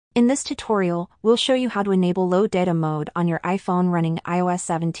In this tutorial, we'll show you how to enable low data mode on your iPhone running iOS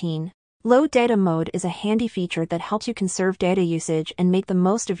 17. Low data mode is a handy feature that helps you conserve data usage and make the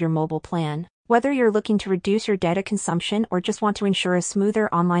most of your mobile plan. Whether you're looking to reduce your data consumption or just want to ensure a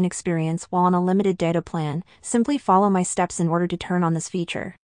smoother online experience while on a limited data plan, simply follow my steps in order to turn on this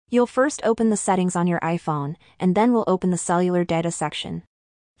feature. You'll first open the settings on your iPhone, and then we'll open the cellular data section.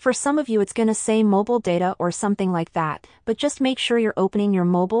 For some of you it's gonna say mobile data or something like that, but just make sure you're opening your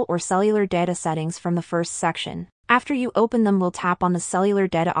mobile or cellular data settings from the first section. After you open them, we'll tap on the cellular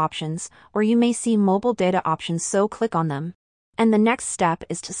data options, or you may see mobile data options, so click on them. And the next step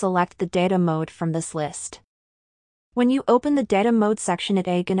is to select the data mode from this list. When you open the data mode section,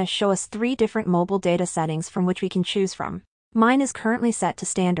 it's gonna show us 3 different mobile data settings from which we can choose from. Mine is currently set to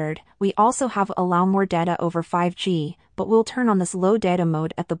standard. We also have allow more data over 5G, but we'll turn on this low data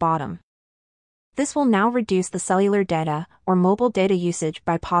mode at the bottom. This will now reduce the cellular data or mobile data usage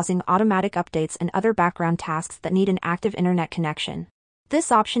by pausing automatic updates and other background tasks that need an active internet connection. This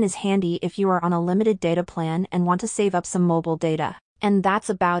option is handy if you are on a limited data plan and want to save up some mobile data. And that's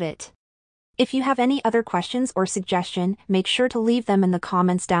about it. If you have any other questions or suggestion, make sure to leave them in the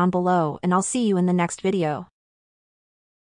comments down below, and I'll see you in the next video.